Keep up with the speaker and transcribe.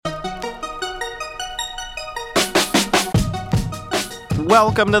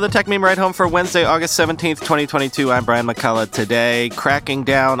Welcome to the Tech Meme Ride Home for Wednesday, August 17th, 2022. I'm Brian McCullough. Today, cracking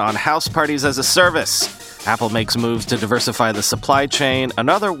down on house parties as a service. Apple makes moves to diversify the supply chain.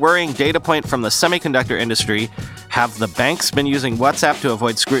 Another worrying data point from the semiconductor industry. Have the banks been using WhatsApp to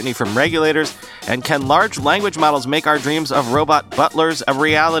avoid scrutiny from regulators? And can large language models make our dreams of robot butlers a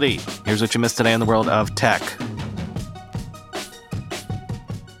reality? Here's what you missed today in the world of tech.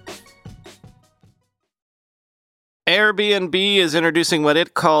 Airbnb is introducing what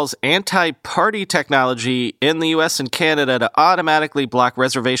it calls anti-party technology in the US and Canada to automatically block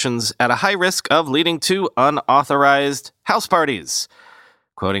reservations at a high risk of leading to unauthorized house parties.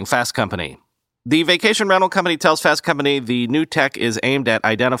 Quoting Fast Company. The vacation rental company tells Fast Company the new tech is aimed at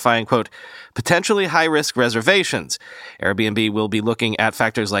identifying, quote, potentially high-risk reservations. Airbnb will be looking at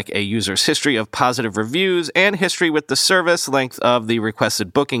factors like a user's history of positive reviews and history with the service, length of the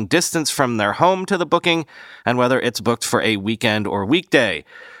requested booking, distance from their home to the booking, and whether it's booked for a weekend or weekday.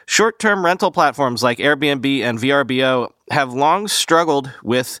 Short-term rental platforms like Airbnb and VRBO have long struggled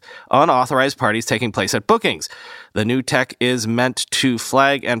with unauthorized parties taking place at bookings. The new tech is meant to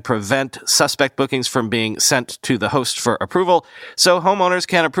flag and prevent suspect bookings from being sent to the host for approval, so homeowners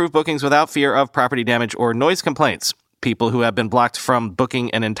can approve bookings without fear of property damage or noise complaints. People who have been blocked from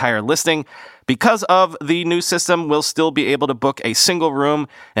booking an entire listing because of the new system will still be able to book a single room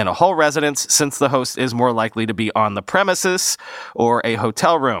in a whole residence, since the host is more likely to be on the premises or a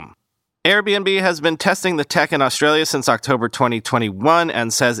hotel room. Airbnb has been testing the tech in Australia since October 2021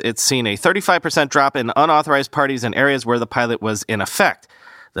 and says it's seen a 35% drop in unauthorized parties in areas where the pilot was in effect.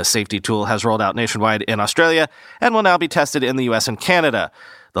 The safety tool has rolled out nationwide in Australia and will now be tested in the US and Canada.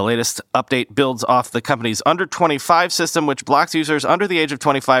 The latest update builds off the company's Under 25 system, which blocks users under the age of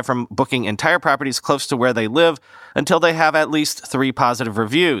 25 from booking entire properties close to where they live until they have at least 3 positive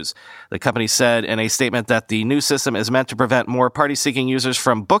reviews. The company said in a statement that the new system is meant to prevent more party-seeking users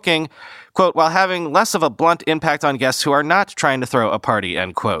from booking, quote, while having less of a blunt impact on guests who are not trying to throw a party,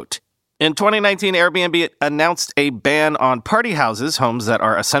 end quote. In 2019, Airbnb announced a ban on party houses, homes that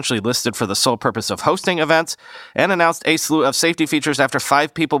are essentially listed for the sole purpose of hosting events, and announced a slew of safety features after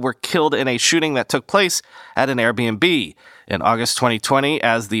 5 people were killed in a shooting that took place at an Airbnb. In August 2020,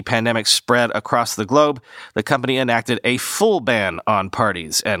 as the pandemic spread across the globe, the company enacted a full ban on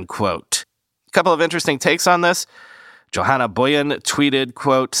parties, end quote. A couple of interesting takes on this. Johanna Boyen tweeted,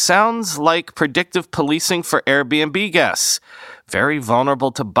 quote, sounds like predictive policing for Airbnb guests. Very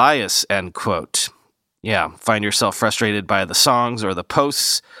vulnerable to bias, end quote. Yeah, find yourself frustrated by the songs or the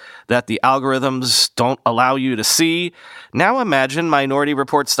posts that the algorithms don't allow you to see. Now imagine Minority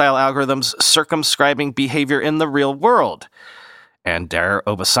Report-style algorithms circumscribing behavior in the real world. And Dare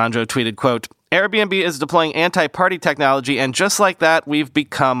Obasanjo tweeted, quote, Airbnb is deploying anti-party technology, and just like that, we've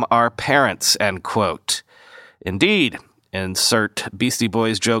become our parents, end quote. Indeed. Insert Beastie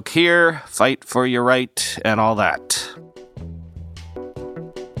Boys joke here, fight for your right, and all that.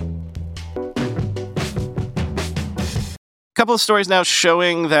 Couple of stories now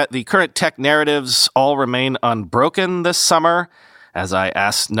showing that the current tech narratives all remain unbroken this summer. As I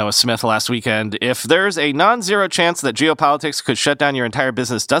asked Noah Smith last weekend, if there's a non-zero chance that geopolitics could shut down your entire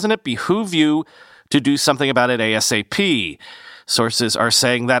business, doesn't it behoove you to do something about it ASAP? Sources are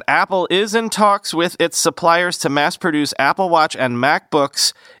saying that Apple is in talks with its suppliers to mass-produce Apple Watch and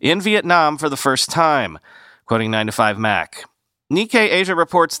MacBooks in Vietnam for the first time, quoting 9to5Mac. Nikkei Asia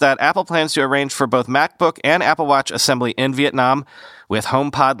reports that Apple plans to arrange for both MacBook and Apple Watch assembly in Vietnam, with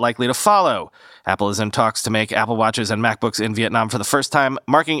HomePod likely to follow. Apple is in talks to make Apple Watches and MacBooks in Vietnam for the first time,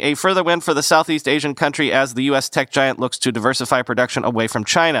 marking a further win for the Southeast Asian country as the U.S. tech giant looks to diversify production away from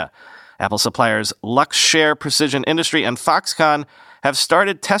China. Apple suppliers Luxshare Precision Industry and Foxconn have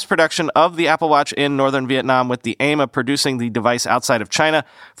started test production of the Apple Watch in northern Vietnam with the aim of producing the device outside of China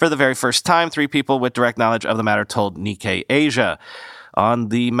for the very first time, 3 people with direct knowledge of the matter told Nikkei Asia. On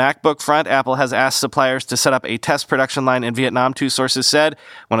the MacBook front, Apple has asked suppliers to set up a test production line in Vietnam, 2 sources said.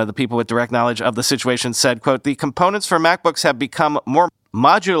 One of the people with direct knowledge of the situation said, quote, the components for MacBooks have become more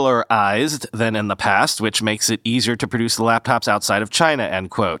modularized than in the past, which makes it easier to produce the laptops outside of China,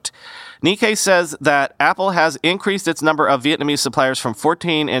 end quote. Nikkei says that Apple has increased its number of Vietnamese suppliers from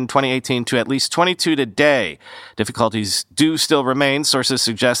 14 in 2018 to at least 22 today. Difficulties do still remain. Sources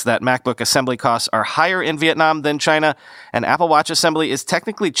suggest that MacBook assembly costs are higher in Vietnam than China, and Apple Watch assembly is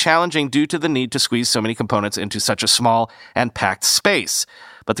technically challenging due to the need to squeeze so many components into such a small and packed space.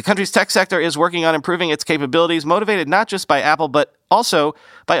 But the country's tech sector is working on improving its capabilities, motivated not just by Apple, but also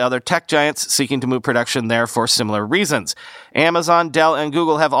by other tech giants seeking to move production there for similar reasons. Amazon, Dell, and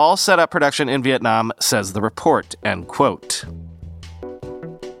Google have all set up production in Vietnam, says the report, end quote.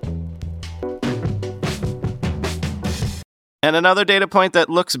 And another data point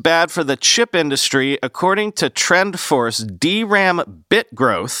that looks bad for the chip industry, according to TrendForce, DRAM bit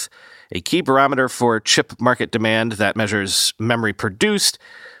growth, a key barometer for chip market demand that measures memory produced,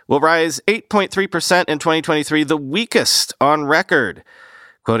 will rise 8.3% in 2023, the weakest on record.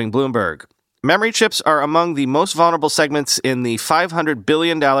 Quoting Bloomberg, memory chips are among the most vulnerable segments in the $500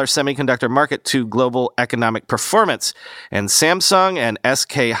 billion semiconductor market to global economic performance, and Samsung and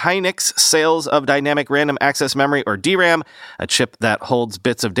SK Hynix sales of dynamic random access memory, or DRAM, a chip that holds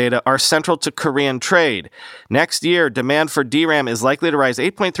bits of data, are central to Korean trade. Next year, demand for DRAM is likely to rise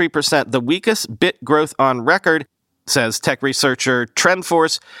 8.3%, the weakest bit growth on record, says tech researcher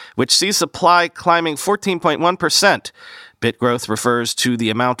TrendForce, which sees supply climbing 14.1%. Bit growth refers to the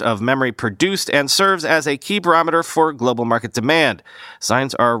amount of memory produced and serves as a key barometer for global market demand.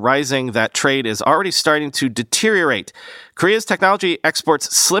 Signs are rising that trade is already starting to deteriorate. Korea's technology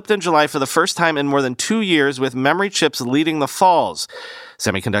exports slipped in July for the first time in more than 2 years, with memory chips leading the falls.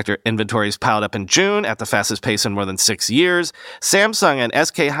 Semiconductor inventories piled up in June at the fastest pace in more than 6 years. Samsung and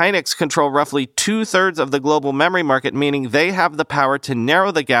SK Hynix control roughly 2/3 of the global memory market, meaning they have the power to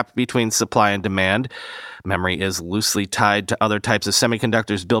narrow the gap between supply and demand. Memory is loosely tied to other types of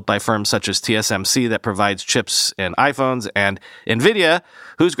semiconductors built by firms such as TSMC that provides chips in iPhones, and NVIDIA,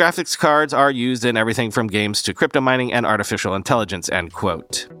 whose graphics cards are used in everything from games to crypto mining and artificial intelligence, end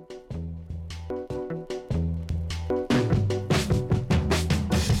quote.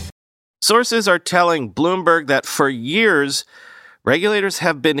 Sources are telling Bloomberg that for years, regulators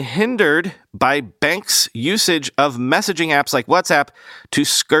have been hindered by banks' usage of messaging apps like WhatsApp to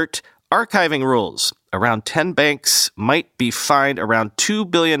skirt archiving rules. Around 10 banks might be fined around $2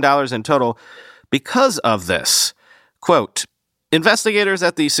 billion in total because of this. Quote, investigators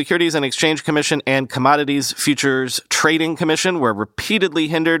at the Securities and Exchange Commission and Commodities Futures Trading Commission were repeatedly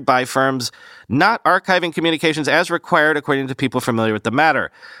hindered by firms not archiving communications as required, according to people familiar with the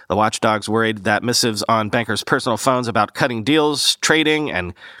matter. The watchdogs worried that missives on bankers' personal phones about cutting deals, trading,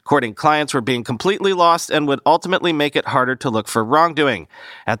 and courting clients were being completely lost and would ultimately make it harder to look for wrongdoing.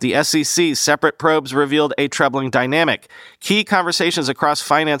 At the SEC, separate probes revealed a troubling dynamic. Key conversations across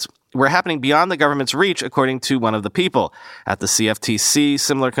finance were happening beyond the government's reach, according to one of the people. At the CFTC,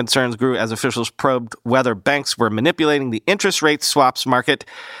 similar concerns grew as officials probed whether banks were manipulating the interest rate swaps market,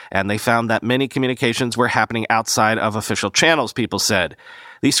 and they found that many communications were happening outside of official channels, people said.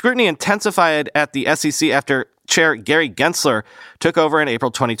 The scrutiny intensified at the SEC after Chair Gary Gensler took over in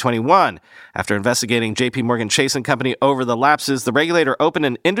April 2021. After investigating JP Morgan Chase & Company over the lapses, the regulator opened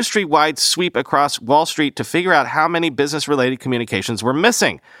an industry-wide sweep across Wall Street to figure out how many business-related communications were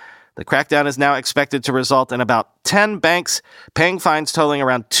missing. The crackdown is now expected to result in about 10 banks paying fines totaling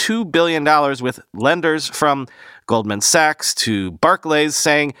around $2 billion, with lenders from Goldman Sachs to Barclays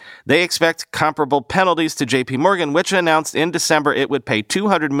saying they expect comparable penalties to JP Morgan, which announced in December it would pay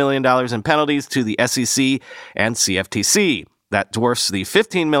 $200 million in penalties to the SEC and CFTC. That dwarfs the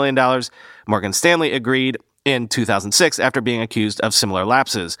 $15 million Morgan Stanley agreed in 2006 after being accused of similar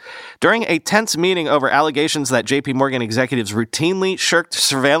lapses. During a tense meeting over allegations that JP Morgan executives routinely shirked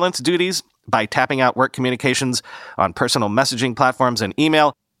surveillance duties by tapping out work communications on personal messaging platforms and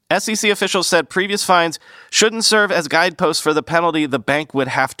email, SEC officials said previous fines shouldn't serve as guideposts for the penalty the bank would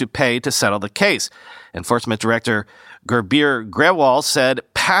have to pay to settle the case. Enforcement Director Gurbir Grewal said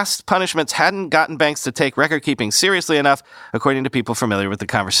past punishments hadn't gotten banks to take record-keeping seriously enough, according to people familiar with the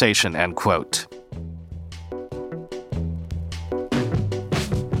conversation, end quote.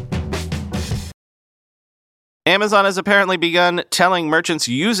 Amazon has apparently begun telling merchants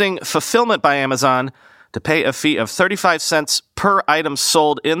using Fulfillment by Amazon to pay a fee of 35 cents per item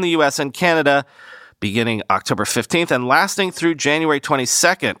sold in the U.S. and Canada beginning October 15th and lasting through January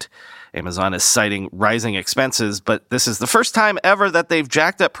 22nd. Amazon is citing rising expenses, but this is the first time ever that they've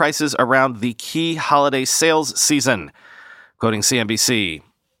jacked up prices around the key holiday sales season. Quoting CNBC,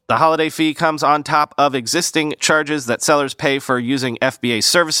 the holiday fee comes on top of existing charges that sellers pay for using FBA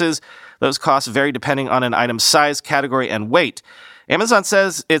services. Those costs vary depending on an item's size, category, and weight. Amazon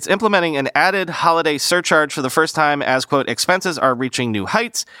says it's implementing an added holiday surcharge for the first time as, quote, expenses are reaching new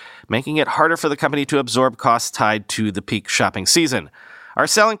heights, making it harder for the company to absorb costs tied to the peak shopping season. Our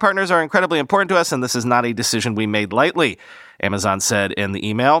selling partners are incredibly important to us, and this is not a decision we made lightly, Amazon said in the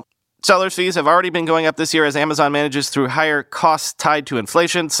email. Sellers' fees have already been going up this year as Amazon manages through higher costs tied to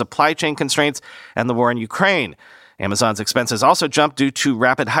inflation, supply chain constraints, and the war in Ukraine. Amazon's expenses also jumped due to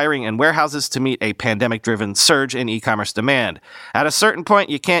rapid hiring in warehouses to meet a pandemic-driven surge in e-commerce demand. At a certain point,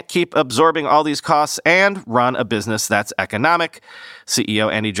 you can't keep absorbing all these costs and run a business that's economic,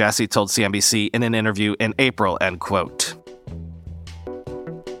 CEO Andy Jassy told CNBC in an interview in April, end quote.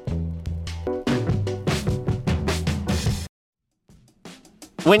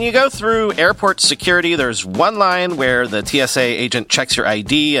 When you go through airport security, there's one line where the TSA agent checks your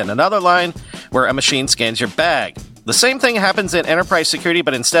ID and another line where a machine scans your bag. The same thing happens in enterprise security,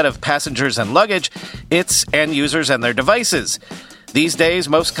 but instead of passengers and luggage, it's end users and their devices. These days,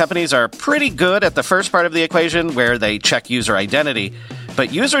 most companies are pretty good at the first part of the equation where they check user identity,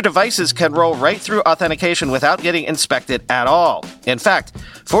 but user devices can roll right through authentication without getting inspected at all. In fact,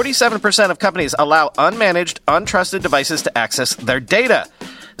 47% of companies allow unmanaged, untrusted devices to access their data.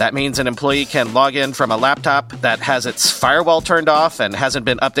 That means an employee can log in from a laptop that has its firewall turned off and hasn't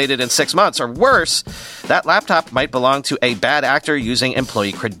been updated in 6 months, or worse, that laptop might belong to a bad actor using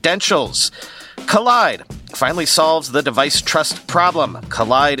employee credentials. Kolide finally solves the device trust problem.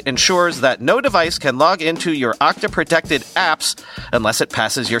 Kolide ensures that no device can log into your Okta-protected apps unless it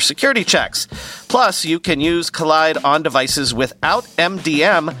passes your security checks. Plus, you can use Kolide on devices without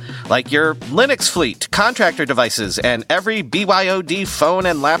MDM, like your Linux fleet, contractor devices, and every BYOD phone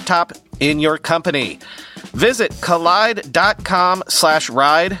and laptop in your company. Visit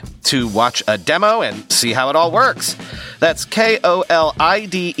kolide.com/ride to watch a demo and see how it all works. That's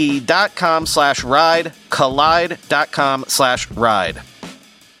KOLIDE.com/ride, kolide.com/ride.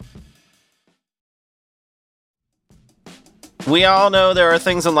 We all know there are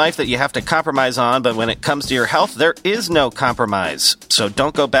things in life that you have to compromise on, but when it comes to your health, there is no compromise. So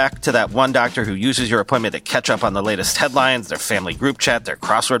don't go back to that one doctor who uses your appointment to catch up on the latest headlines, their family group chat, their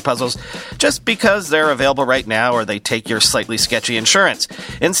crossword puzzles, just because they're available right now or they take your slightly sketchy insurance.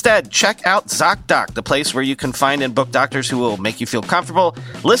 Instead, check out ZocDoc, the place where you can find and book doctors who will make you feel comfortable,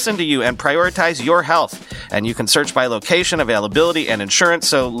 listen to you, and prioritize your health. And you can search by location, availability, and insurance,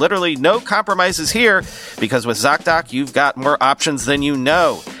 so literally no compromises here, because with ZocDoc, you've got more options than you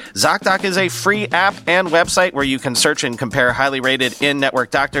know. ZocDoc is a free app and website where you can search and compare highly rated in-network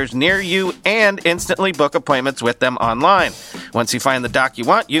doctors near you and instantly book appointments with them online. Once you find the doc you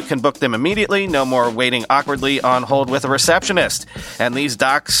want, you can book them immediately, no more waiting awkwardly on hold with a receptionist. And these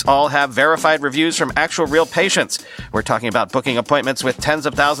docs all have verified reviews from actual real patients. We're talking about booking appointments with tens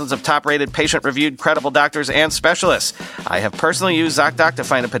of thousands of top-rated, patient-reviewed, credible doctors and specialists. I have personally used ZocDoc to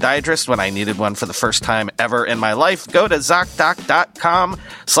find a podiatrist when I needed one for the first time ever in my life. Go to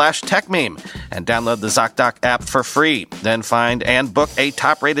ZocDoc.com/TechMeme and download the ZocDoc app for free. Then find and book a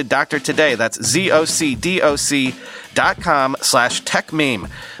top-rated doctor today. That's ZocDoc.com/TechMeme.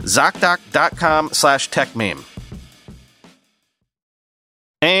 ZocDoc.com/TechMeme.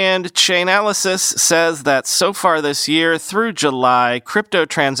 And Chainalysis says that so far this year, through July, crypto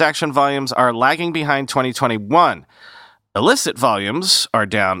transaction volumes are lagging behind 2021. Illicit volumes are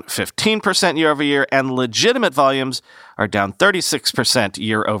down 15% year over year, and legitimate volumes are down 36%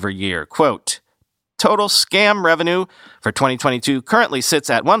 year over year. Quote, total scam revenue for 2022 currently sits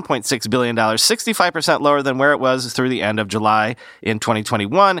at $1.6 billion, 65% lower than where it was through the end of July in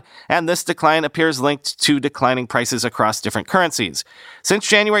 2021, and this decline appears linked to declining prices across different currencies. Since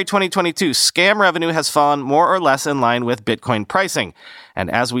January 2022, scam revenue has fallen more or less in line with Bitcoin pricing. And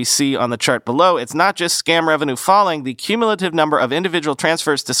as we see on the chart below, it's not just scam revenue falling. The cumulative number of individual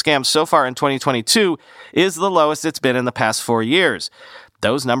transfers to scams so far in 2022 is the lowest it's been in the past 4 years.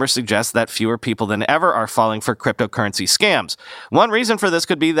 Those numbers suggest that fewer people than ever are falling for cryptocurrency scams. One reason for this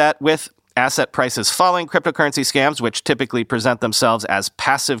could be that with asset prices falling, cryptocurrency scams, which typically present themselves as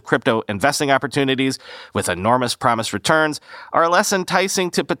passive crypto investing opportunities with enormous promised returns, are less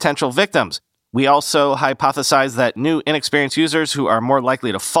enticing to potential victims. We also hypothesize that new inexperienced users who are more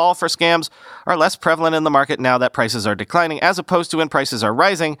likely to fall for scams are less prevalent in the market now that prices are declining, as opposed to when prices are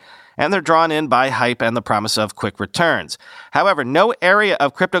rising, and they're drawn in by hype and the promise of quick returns. However, no area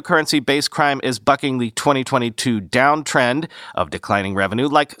of cryptocurrency-based crime is bucking the 2022 downtrend of declining revenue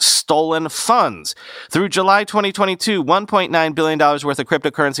like stolen funds. Through July 2022, $1.9 billion worth of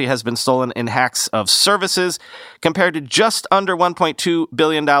cryptocurrency has been stolen in hacks of services, compared to just under $1.2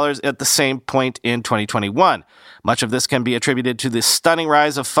 billion at the same point in 2021. Much of this can be attributed to the stunning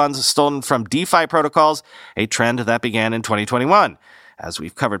rise of funds stolen from DeFi protocols, a trend that began in 2021. As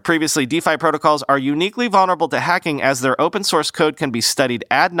we've covered previously, DeFi protocols are uniquely vulnerable to hacking as their open source code can be studied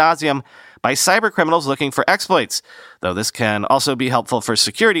ad nauseum by cybercriminals looking for exploits, though this can also be helpful for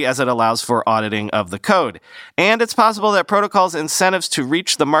security as it allows for auditing of the code. And it's possible that protocols' incentives to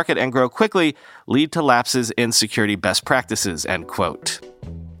reach the market and grow quickly lead to lapses in security best practices, end quote.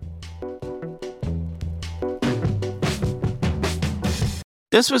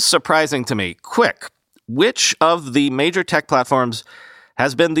 This was surprising to me. Quick, which of the major tech platforms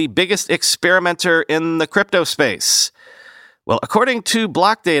has been the biggest experimenter in the crypto space? Well, according to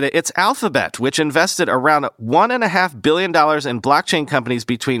Block Data, it's Alphabet, which invested around $1.5 billion in blockchain companies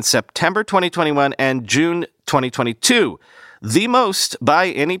between September 2021 and June 2022. the most by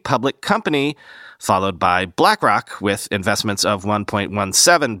any public company, followed by BlackRock with investments of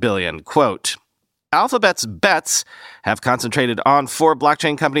 $1.17 billion. Quote, Alphabet's bets have concentrated on 4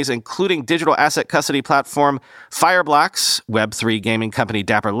 blockchain companies, including digital asset custody platform Fireblocks, Web3 gaming company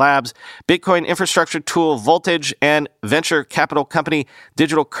Dapper Labs, Bitcoin infrastructure tool Voltage, and venture capital company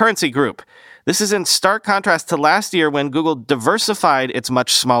Digital Currency Group. This is in stark contrast to last year when Google diversified its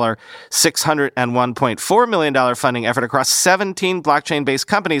much smaller $601.4 million funding effort across 17 blockchain-based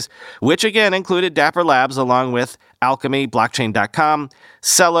companies, which again included Dapper Labs along with Alchemy, Blockchain.com,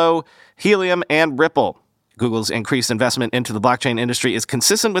 Celo, Helium, and Ripple. Google's increased investment into the blockchain industry is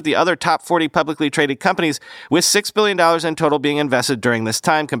consistent with the other top 40 publicly traded companies, with $6 billion in total being invested during this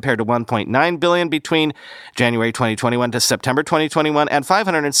time compared to $1.9 billion between January 2021 to September 2021 and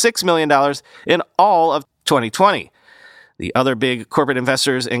 $506 million in all of 2020. The other big corporate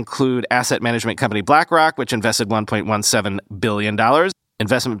investors include asset management company BlackRock, which invested $1.17 billion,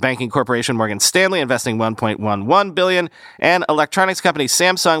 investment banking corporation Morgan Stanley investing $1.11 billion, and electronics company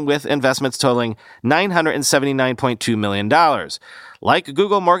Samsung with investments totaling $979.2 million. Like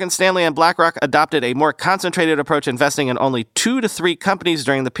Google, Morgan Stanley and BlackRock adopted a more concentrated approach, investing in only 2 to 3 companies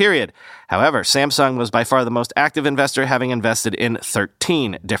during the period. However, Samsung was by far the most active investor, having invested in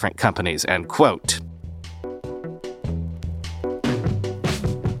 13 different companies, end quote.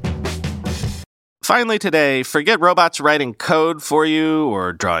 Finally today, forget robots writing code for you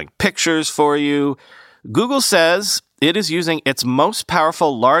or drawing pictures for you. Google says it is using its most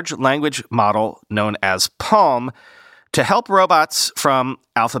powerful large language model, known as PaLM, to help robots from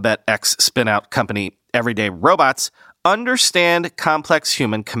Alphabet X spin-out company Everyday Robots understand complex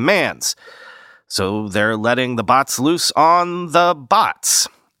human commands. So they're letting the bots loose on the bots.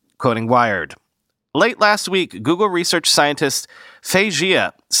 Quoting Wired. Late last week, Google research scientist Fei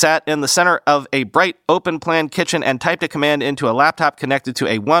Jia sat in the center of a bright, open-plan kitchen and typed a command into a laptop connected to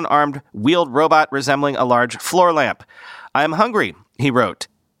a one-armed, wheeled robot resembling a large floor lamp. "I'm hungry," he wrote.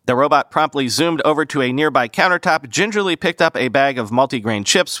 The robot promptly zoomed over to a nearby countertop, gingerly picked up a bag of multigrain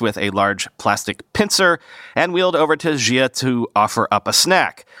chips with a large plastic pincer, and wheeled over to Jia to offer up a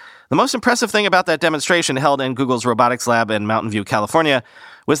snack. The most impressive thing about that demonstration, held in Google's robotics lab in Mountain View, California,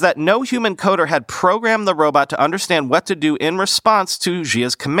 was that no human coder had programmed the robot to understand what to do in response to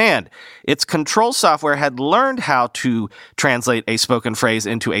Jia's command. Its control software had learned how to translate a spoken phrase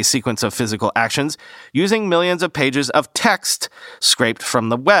into a sequence of physical actions using millions of pages of text scraped from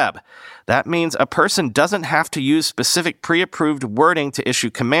the web. That means a person doesn't have to use specific pre-approved wording to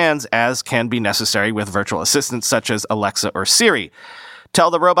issue commands, as can be necessary with virtual assistants such as Alexa or Siri. Tell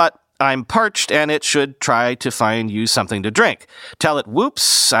the robot, "I'm parched," and it should try to find you something to drink. Tell it,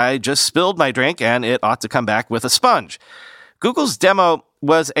 "Whoops, I just spilled my drink," and it ought to come back with a sponge. Google's demo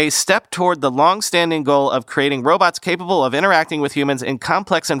was a step toward the long-standing goal of creating robots capable of interacting with humans in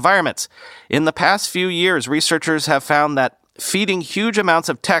complex environments. In the past few years, researchers have found that feeding huge amounts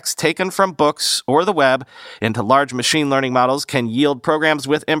of text taken from books or the web into large machine learning models can yield programs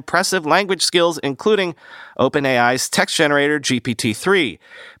with impressive language skills, including OpenAI's text generator GPT-3.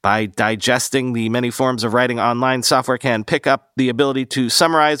 By digesting the many forms of writing online, software can pick up the ability to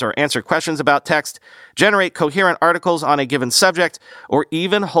summarize or answer questions about text, generate coherent articles on a given subject, or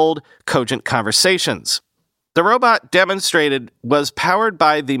even hold cogent conversations. The robot demonstrated was powered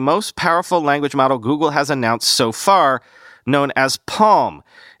by the most powerful language model Google has announced so far, known as PaLM.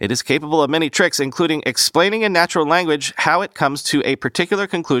 It is capable of many tricks, including explaining in natural language how it comes to a particular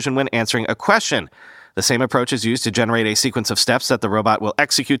conclusion when answering a question. The same approach is used to generate a sequence of steps that the robot will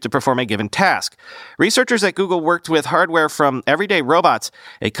execute to perform a given task. Researchers at Google worked with hardware from Everyday Robots,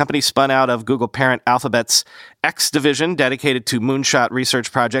 a company spun out of Google parent Alphabet's X division dedicated to moonshot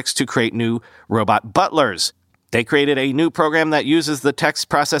research projects, to create new robot butlers. They created a new program that uses the text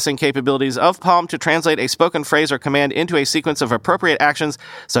processing capabilities of PaLM to translate a spoken phrase or command into a sequence of appropriate actions,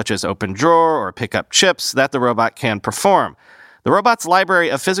 such as open drawer or pick up chips, that the robot can perform. The robot's library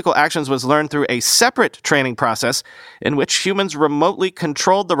of physical actions was learned through a separate training process in which humans remotely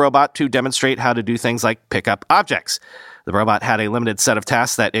controlled the robot to demonstrate how to do things like pick up objects. The robot had a limited set of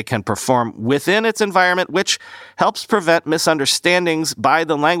tasks that it can perform within its environment, which helps prevent misunderstandings by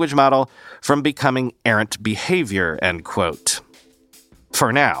the language model from becoming errant behavior, end quote.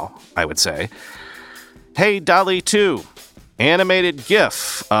 For now, I would say. Hey, DALL-E 2. Animated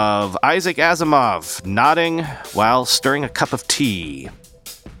GIF of Isaac Asimov nodding while stirring a cup of tea.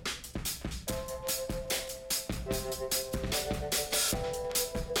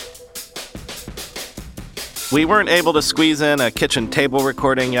 We weren't able to squeeze in a kitchen table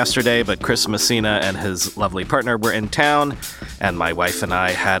recording yesterday, but Chris Messina and his lovely partner were in town, And my wife and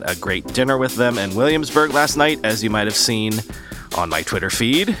I had a great dinner with them in Williamsburg last night, as you might have seen on my Twitter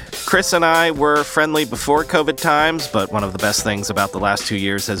feed. Chris and I were friendly before COVID times, but one of the best things about the last 2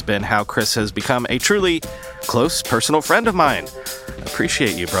 years has been how Chris has become a truly close personal friend of mine.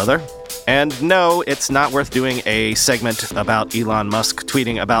 Appreciate you, brother. And no, it's not worth doing a segment about Elon Musk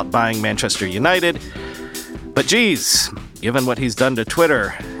tweeting about buying Manchester United. But geez, given what he's done to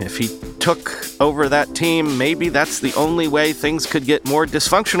Twitter, if he took over that team, maybe that's the only way things could get more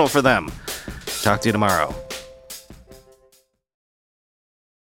dysfunctional for them. Talk to you tomorrow.